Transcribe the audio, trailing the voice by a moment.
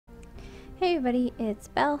Hey everybody, it's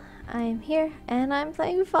Belle. I'm here and I'm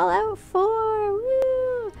playing Fallout 4.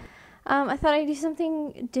 Woo! I thought I'd do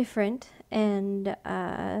something different and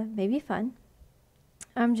maybe fun.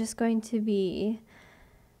 I'm just going to be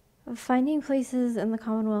finding places in the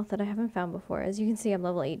Commonwealth that I haven't found before. As you can see, I'm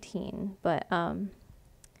level 18, but I'm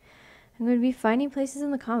going to be finding places in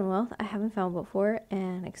the Commonwealth I haven't found before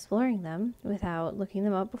and exploring them without looking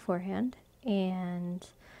them up beforehand, and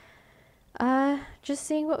just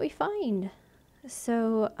seeing what we find.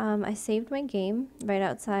 So I saved my game right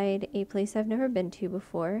outside a place I've never been to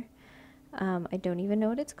before. I don't even know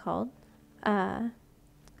what it's called.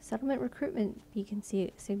 Settlement recruitment beacon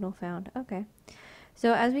signal found. Okay.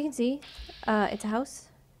 So as we can see, it's a house,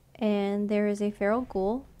 and there is a feral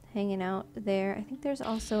ghoul hanging out there. I think there's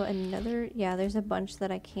also another, yeah, there's a bunch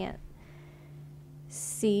that I can't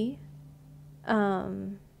see.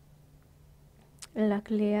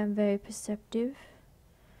 Luckily I'm very perceptive.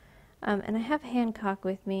 And I have Hancock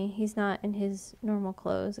with me. He's not in his normal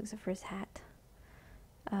clothes except for his hat.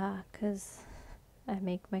 'Cause I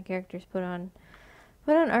make my characters put on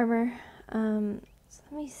armor. So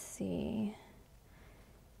let me see.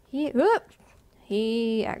 He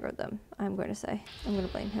aggroed them, I'm going to say. I'm going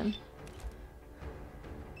to blame him.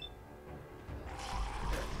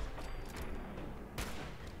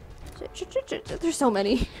 There's so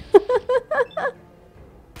many.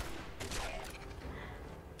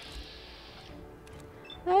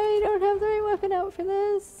 I don't have the right weapon out for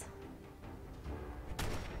this.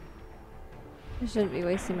 I shouldn't be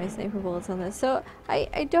wasting my sniper bullets on this. So,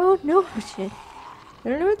 I don't know. Shit. I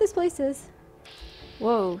don't know what this place is.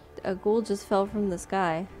 Whoa, a ghoul just fell from the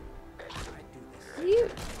sky. You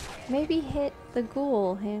maybe hit the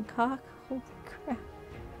ghoul, Hancock. Holy crap.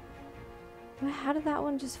 How did that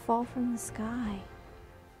one just fall from the sky?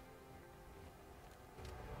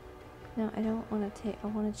 No, I don't want to take. I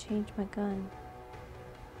want to change my gun.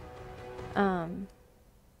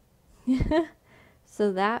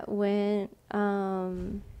 So that went,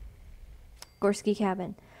 Gorski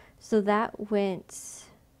cabin. So that went,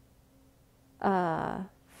 Time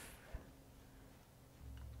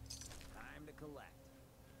to collect.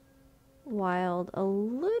 wild a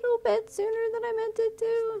little bit sooner than I meant it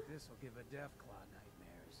to. This will give a Deathclaw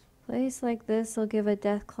nightmares. Place like this will give a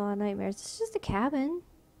Deathclaw nightmares. It's just a cabin.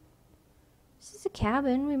 It's just a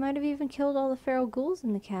cabin. We might have even killed all the feral ghouls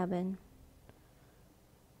in the cabin.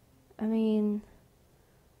 I mean...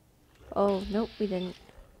 Oh, nope, we didn't.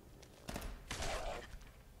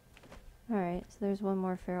 Alright, so there's one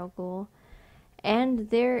more feral ghoul. And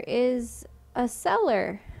there is a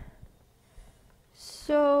cellar.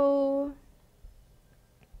 So...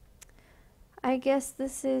 I guess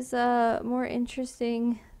this is more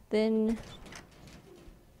interesting than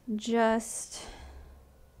just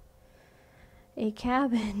a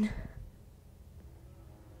cabin.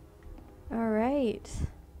 Alright.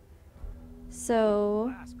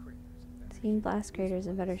 So, seen blast craters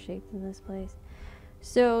in better shape than this place.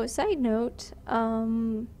 So, side note,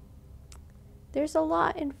 there's a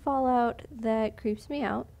lot in Fallout that creeps me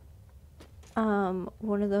out.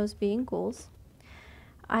 One of those being ghouls.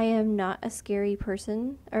 I am not a scary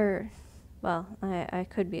person, or, well, I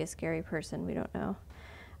could be a scary person, we don't know.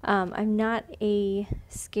 I'm not a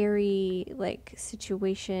scary, like,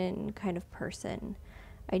 situation kind of person.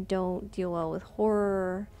 I don't deal well with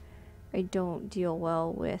horror. I don't deal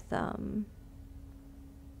well with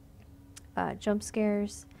jump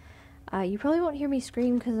scares. You probably won't hear me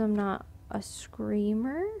scream because I'm not a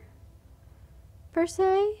screamer, per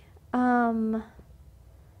se.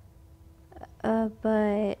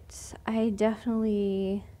 But I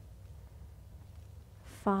definitely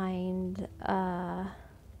find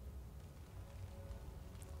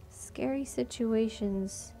scary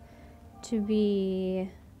situations to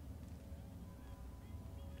be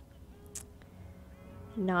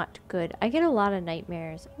not good. I get a lot of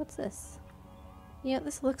nightmares. What's this? Yeah,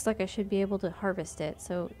 this looks like I should be able to harvest it,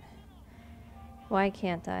 so why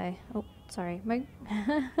can't I? Oh, sorry. My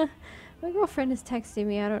my girlfriend is texting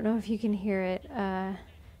me. I don't know if you can hear it, 'cause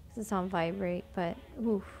it's on vibrate, but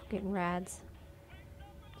oof, getting rads.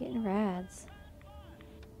 Getting rads.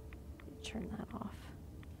 Turn that off.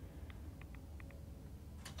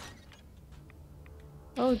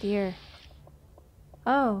 Oh dear.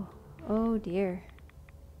 Oh dear.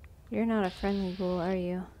 You're not a friendly ghoul, are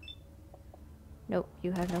you? Nope,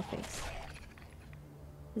 you have no face.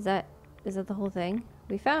 Is that the whole thing?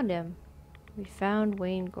 We found him. We found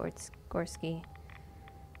Wayne Gorski.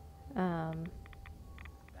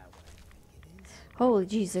 Holy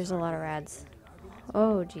jeez, there's a lot of rads.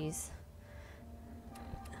 Oh jeez.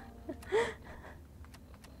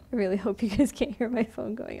 I really hope you guys can't hear my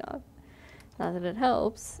phone going off. Not that it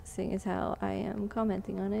helps, seeing as how I am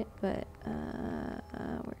commenting on it, but,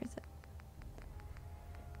 where is it?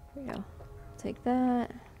 There we go. Take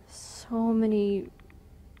that. So many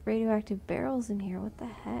radioactive barrels in here. What the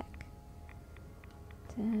heck?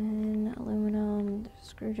 10 aluminum,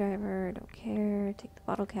 screwdriver, don't care. Take the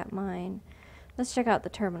bottle cap mine. Let's check out the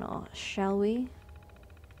terminal, shall we?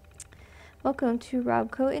 Welcome to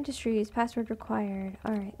Robco Industries. Password required.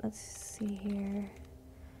 Alright, let's see here.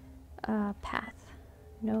 Path.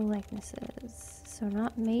 No likenesses. So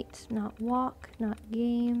not mate, not walk, not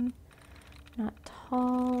game, not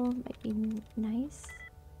tall. Might be nice.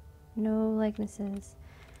 No likenesses.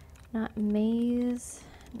 Not maze,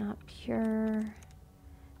 not pure.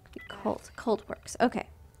 Cult. Cult works. Okay.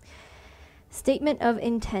 Statement of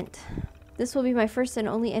intent. This will be my first and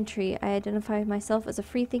only entry. I identify myself as a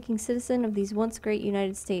free-thinking citizen of these once great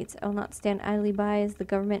United States. I will not stand idly by as the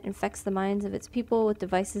government infects the minds of its people with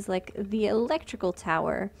devices like the electrical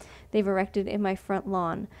tower they've erected in my front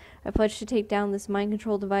lawn. I pledge to take down this mind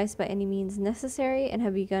control device by any means necessary and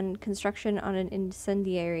have begun construction on an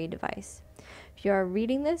incendiary device. If you are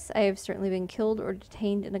reading this, I have certainly been killed or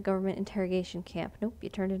detained in a government interrogation camp. Nope, you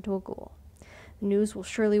turned into a ghoul. The news will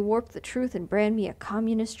surely warp the truth and brand me a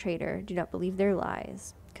communist traitor. Do not believe their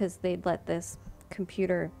lies, because they'd let this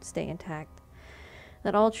computer stay intact.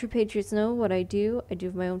 Let all true patriots know what I do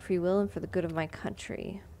of my own free will and for the good of my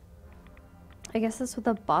country. I guess that's what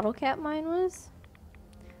the bottle cap mine was.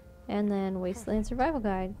 And then Wasteland Survival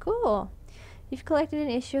Guide. Cool. You've collected an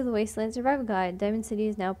issue of the Wasteland Survival Guide. Diamond City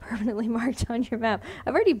is now permanently marked on your map.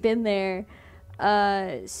 I've already been there.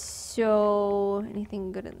 So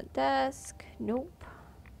anything good in the desk? Nope.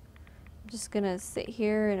 I'm just gonna sit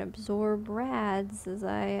here and absorb rads as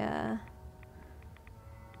I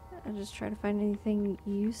just try to find anything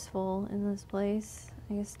useful in this place.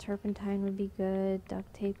 I guess turpentine would be good.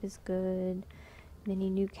 Duct tape is good. Mini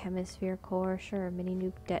nuke hemisphere core, sure. Mini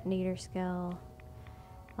nuke detonator skull.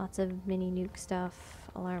 Lots of mini nuke stuff.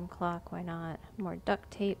 Alarm clock, why not? More duct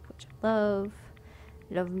tape, which I love.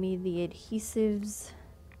 Love me the adhesives.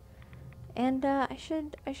 And I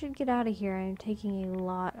should get out of here. I'm taking a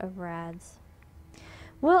lot of rads.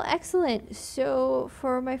 Well, excellent. So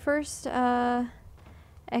for my first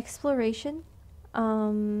exploration,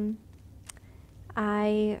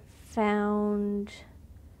 I found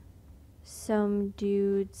some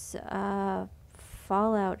dude's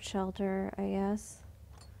fallout shelter, I guess.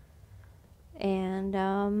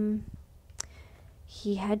 And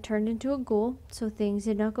he had turned into a ghoul, so things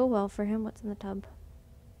did not go well for him. What's in the tub?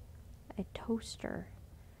 A toaster.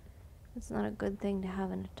 That's not a good thing to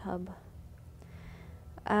have in a tub.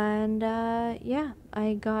 And yeah,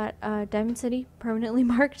 I got Diamond City permanently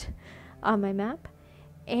marked on my map.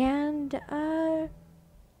 And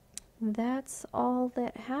that's all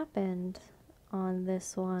that happened on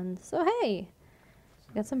this one. So hey,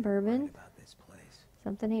 got some bourbon.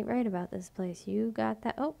 Something ain't right about this place. You got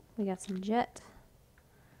that. Oh, we got some jet.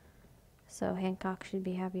 So Hancock should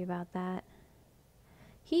be happy about that.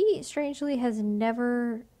 He, strangely, has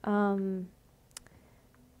never been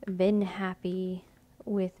happy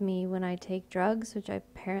with me when I take drugs, which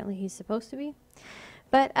apparently he's supposed to be.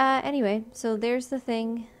 But anyway, so there's the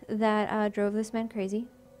thing that drove this man crazy.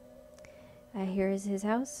 Here is his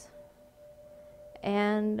house.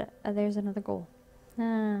 And there's another goal.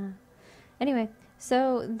 Anyway,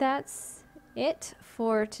 so that's it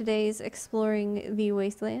for today's Exploring the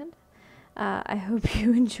Wasteland. I hope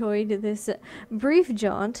you enjoyed this brief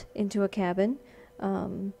jaunt into a cabin.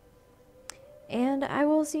 And I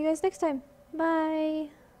will see you guys next time. Bye!